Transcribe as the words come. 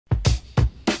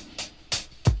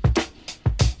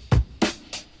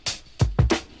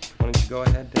go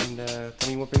ahead and tell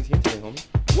me what brings you in today,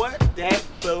 homie. What that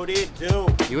booty do?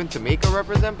 You and Tamika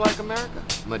represent Black America.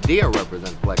 Medea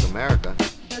represents Black America.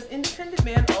 Does independent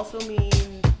man also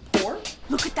mean poor?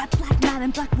 Look at that black man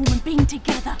and black woman being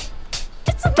together.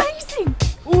 It's amazing.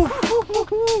 Ooh,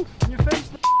 in your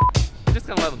face. You're just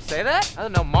gonna let them say that? I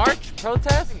don't know, march,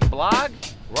 protest, blog,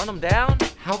 run them down?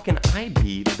 How can I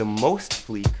be the most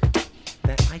fleek